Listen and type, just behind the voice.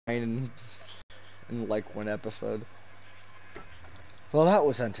in like one episode. Well, that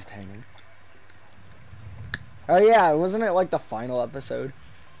was entertaining. Oh yeah, wasn't it like the final episode?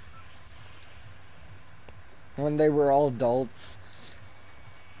 When they were all adults.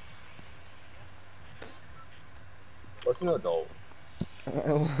 What's an adult?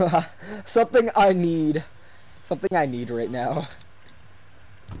 Something I need. Something I need right now.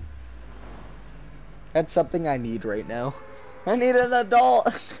 That's something I need right now. I need an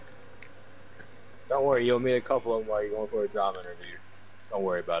adult. Don't worry, you'll meet a couple of them while you're going for a job interview. Don't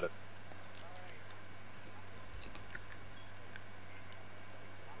worry about it.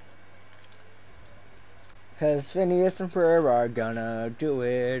 Cause Phineas and Ferb are gonna do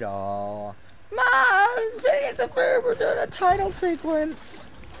it all. Mom, Phineas and Ferb are doing a title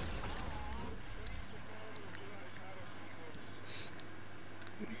sequence.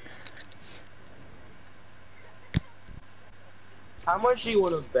 How much do you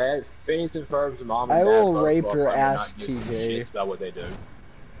want to bet Phineas and Ferb's mom and I dad will both rape grew up your around and ass, not give two TJ. shits about what they do?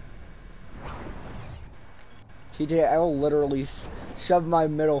 TJ, I will literally shove my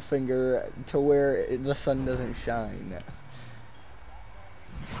middle finger to where the sun doesn't shine.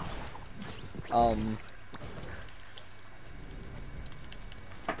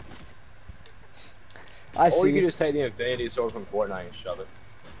 I see. Or you could just take the Infinity Sword from Fortnite and shove it.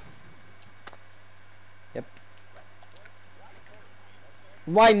 Yep.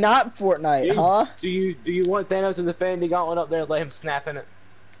 Why not Fortnite, huh? Do you want Thanos' Infinity Gauntlet up there and let him snap in it?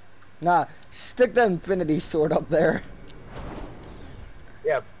 Nah, stick the Infinity Sword up there.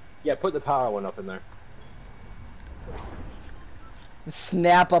 Yeah, put the power one up in there.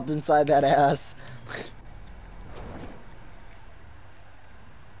 Snap up inside that ass.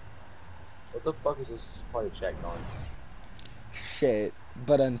 What the fuck is this party check on? Shit,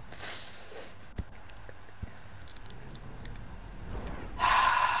 but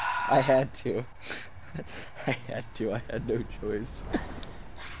I had to. I had no choice.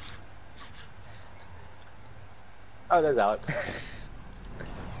 Oh, there's Alex.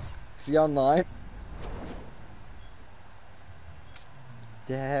 Is he online?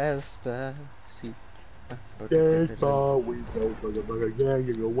 Despacito.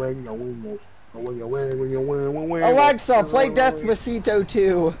 Alexa, play Despacito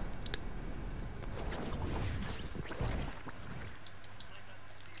 2.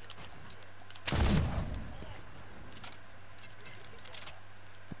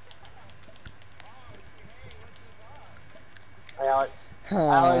 Alex.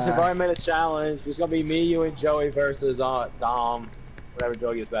 Alex, we've already made a challenge. It's gonna be me, you, and Joey versus Dom. Whenever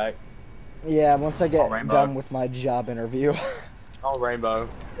Joey gets back. Yeah, once I get done with my job interview. Oh, Rainbow.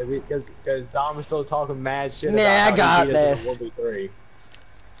 Because Dom is still talking mad shit Nah, about I got this. 1v3.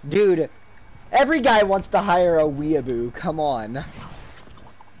 Dude, every guy wants to hire a weeaboo. Come on.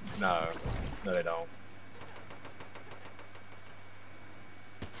 No, they don't.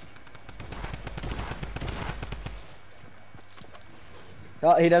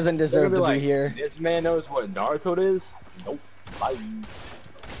 Well, he doesn't deserve to be here. This man knows what Naruto is? Nope. Bye.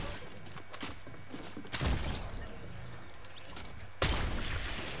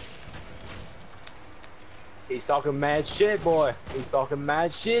 He's talking mad shit, boy. He's talking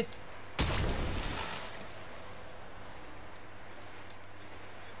mad shit.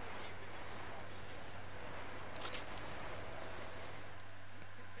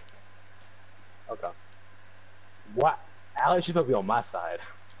 Okay. What? Alex, you supposed to be on my side.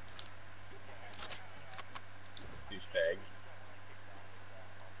 Douchebag.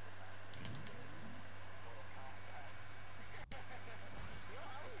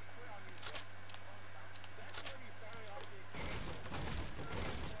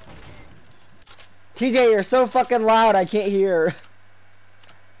 TJ, you're so fucking loud, I can't hear.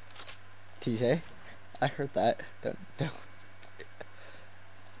 TJ, I heard that. Don't.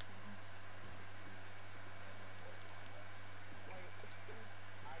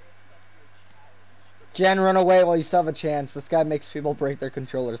 Jen, run away while you still have a chance. This guy makes people break their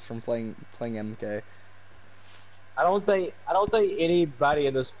controllers from playing MK. I don't think anybody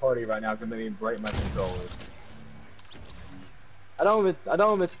in this party right now can make me break my controllers. I don't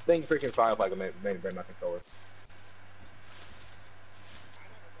even think freaking Firefly can make me break my controller.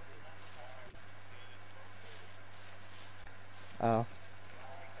 Oh.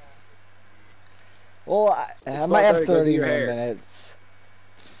 Well, I might have 30 more minutes.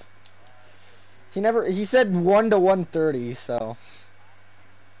 He said 1 to 1:30, so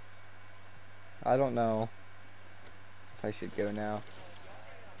I don't know if I should go now.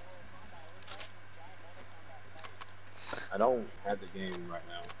 I don't have the game right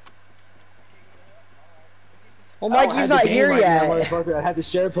now. Well, I don't Mikey's have the not game here right now, yet. motherfucker. I had to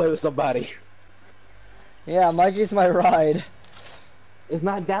share play with somebody. Yeah, Mikey's my ride. It's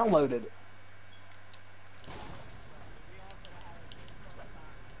not downloaded.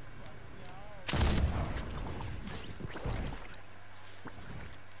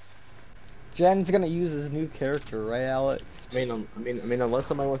 Jen's gonna use his new character, right, Alec? Unless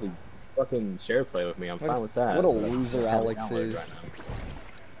somebody wants to fucking share play with me, I'm fine with that. What a but loser it's not Alex downloaded is. right now.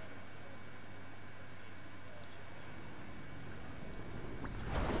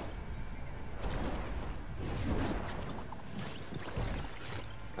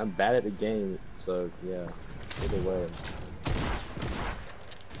 I'm bad at the game, so yeah. Either way.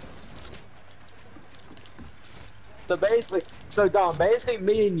 So Dom, basically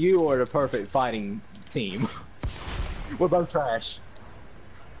me and you are the perfect fighting team. We're both trash.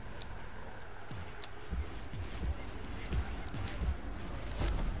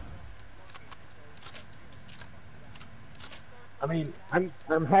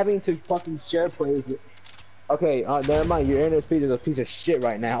 I'm having to fucking share play with you. Okay, never mind. Your internet speed is a piece of shit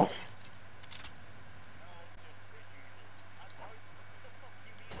right now.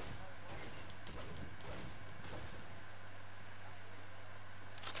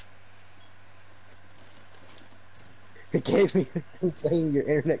 It gave me a thing saying your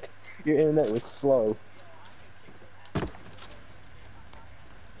internet was slow.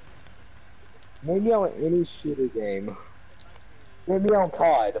 Maybe on any shooter game. Maybe on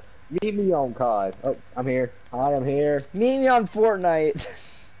COD. Meet me on COD. Oh, I'm here. Hi, I'm here. Meet me on Fortnite.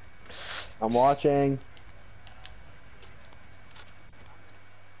 I'm watching.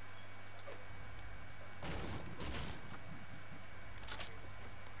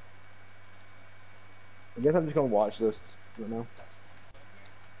 I guess I'm just gonna watch this right now.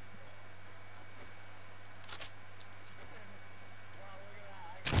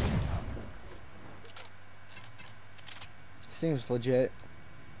 Seems legit.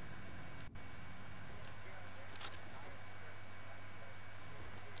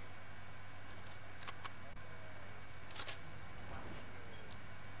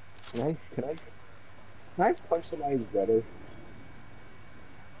 Can I punch somebody's brother?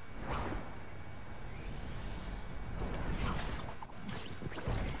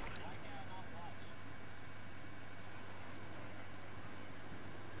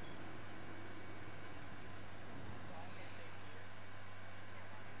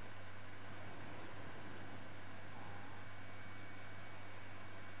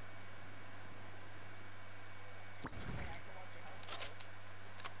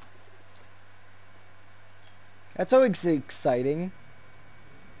 That's always exciting.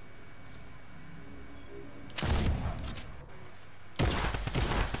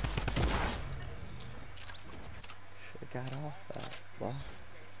 Should've got off that. Well.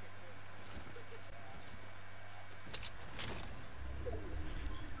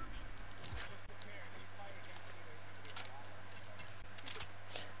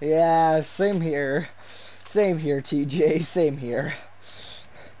 Yeah, same here. Same here, TJ. Same here.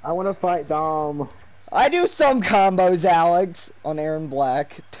 I want to fight Dom. I do some combos, Alex, on Aaron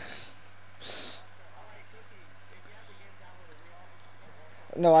Black.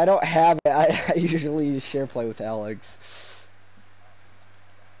 No, I don't have it. I usually share play with Alex.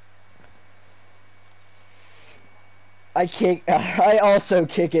 I also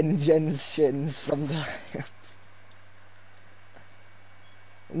kick in Jen's shins sometimes.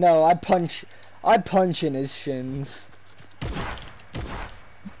 No, I punch in his shins.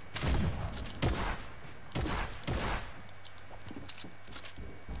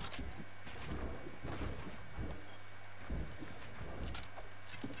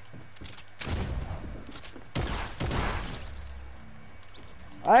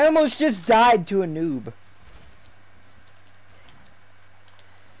 I almost just died to a noob.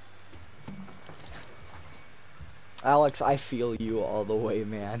 Alex, I feel you all the way,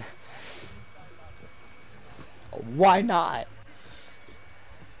 man. Why not?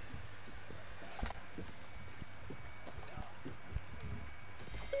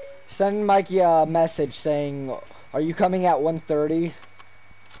 Send Mikey a message saying, "Are you coming at 1:30?"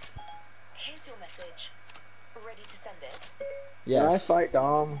 Here's your message. Ready to send it? Yes. Can I fight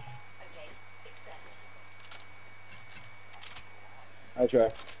Dom? Okay, it's sent. I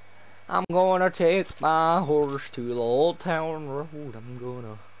try. I'm gonna take my horse to the old town road. I'm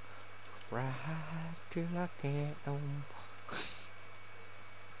gonna ride till I can't no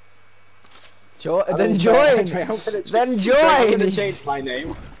more. Then join! Then join! I'm gonna change my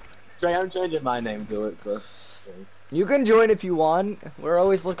name. Trey, I'm changing my name to it, so. You can join if you want. We're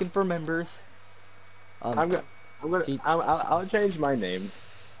always looking for members. I'll change my name.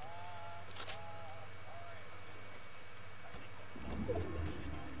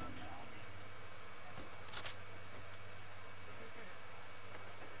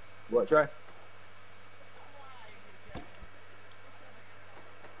 What, Trey?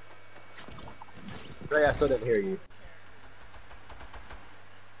 Trey, I still didn't hear you.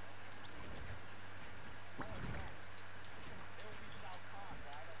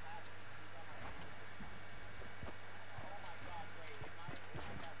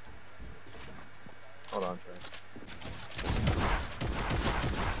 Hold on, Trey.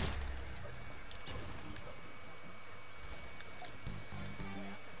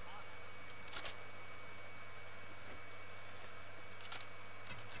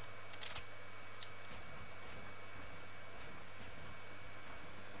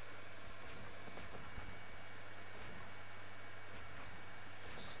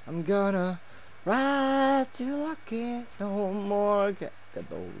 I'm gonna ride till I can't no more. Get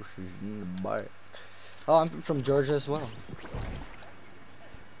those shoes in the butt. Oh, I'm from Georgia as well.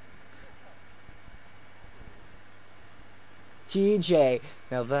 TJ.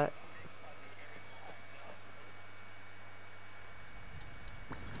 Now that.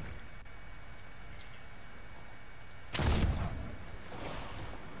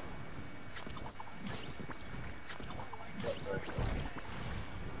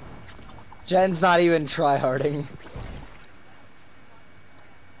 Jen's not even tryharding.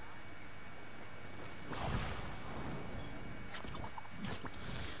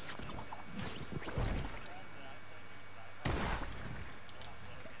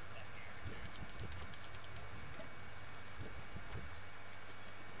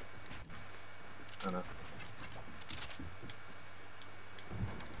 I know.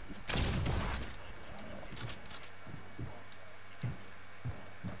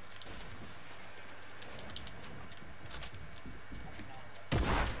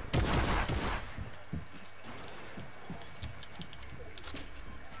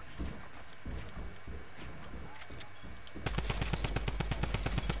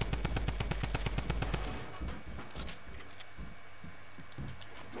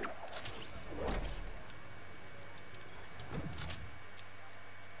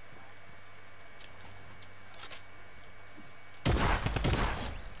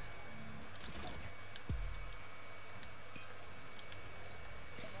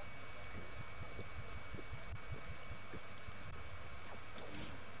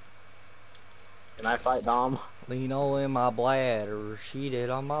 Can I fight Dom? Lino in my bladder, cheated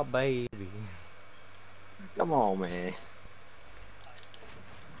on my baby. Come on, man.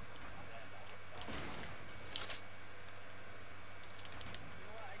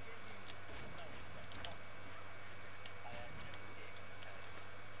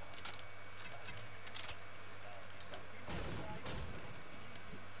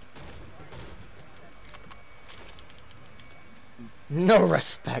 No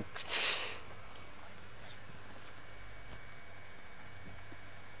respect.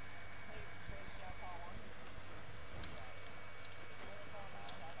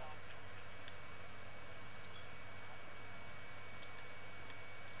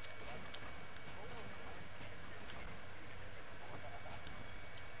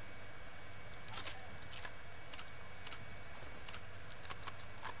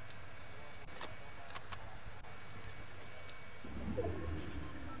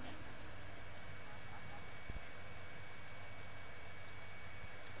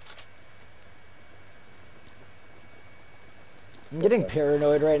 I'm getting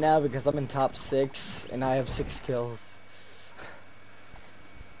paranoid right now because I'm in top 6 and I have 6 kills.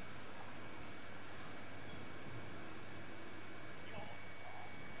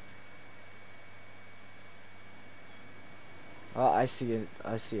 Oh, I see it.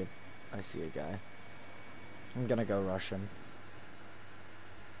 I see it. I see a guy. I'm gonna go rush him.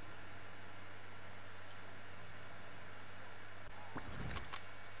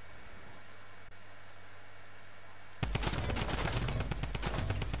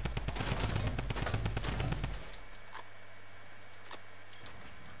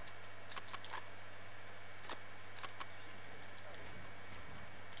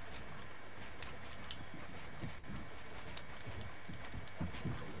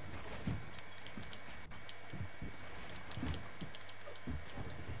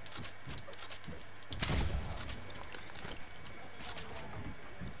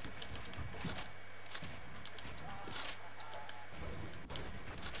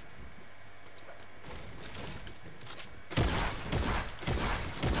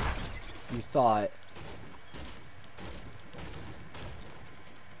 You thought.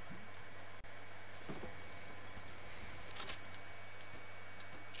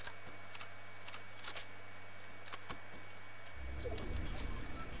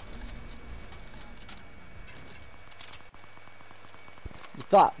 You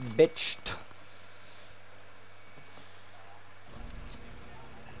thought, bitch.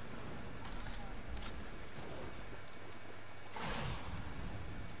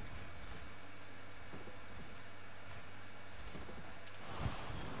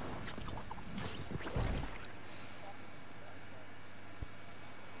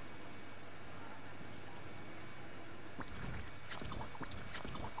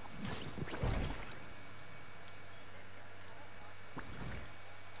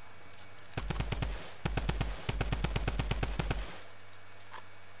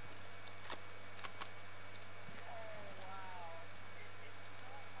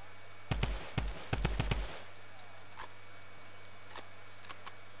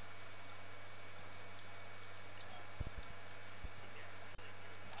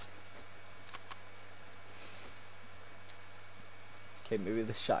 Okay, maybe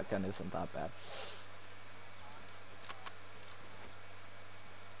the shotgun isn't that bad.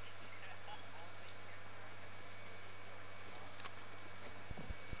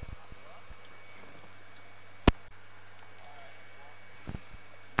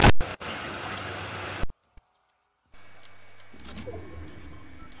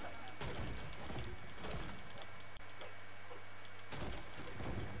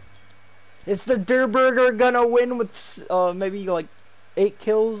 Is the Durburger gonna win with maybe like 8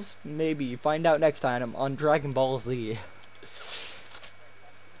 kills? Maybe. Find out next time on Dragon Ball Z.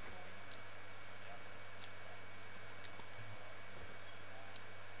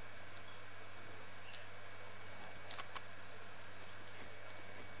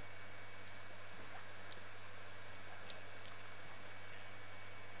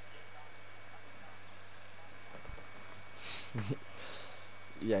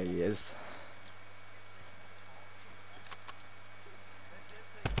 Yeah, he is.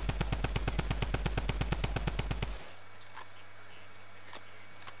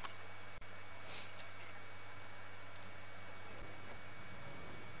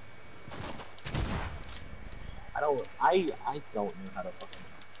 I don't know how to fucking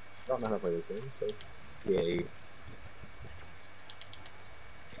I don't know how to play this game, so yay.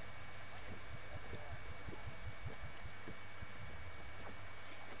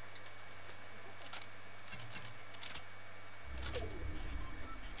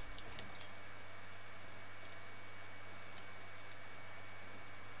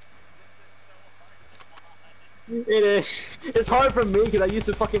 It is. It's hard for me because I used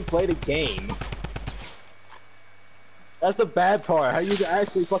to fucking play the game. That's the bad part. How you can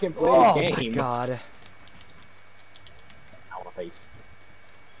actually fucking play the Oh game. my god. Ow, my face.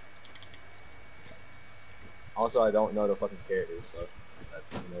 Also, I don't know the fucking characters, so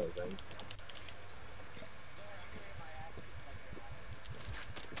that's another thing.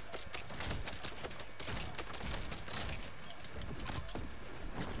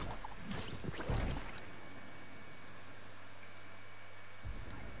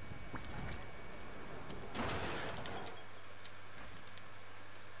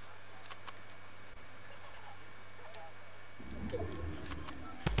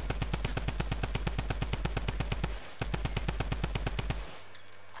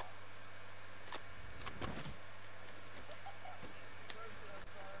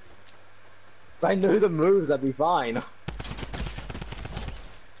 If I knew the moves, I'd be fine.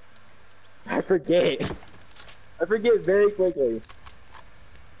 I forget. I forget very quickly.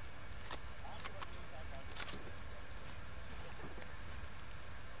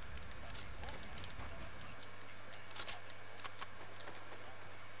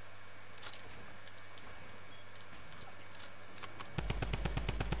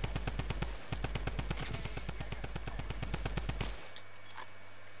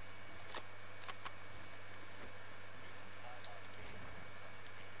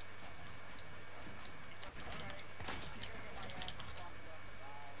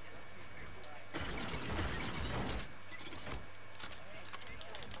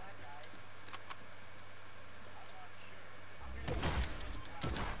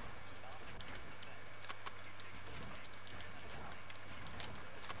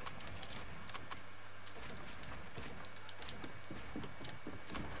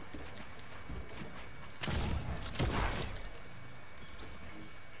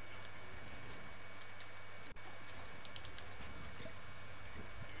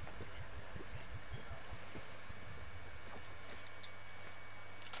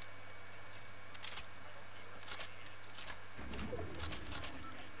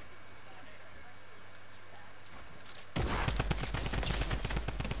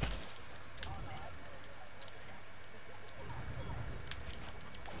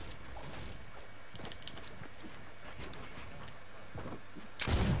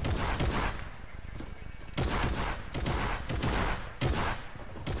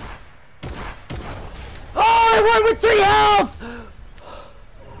 one with 3 health!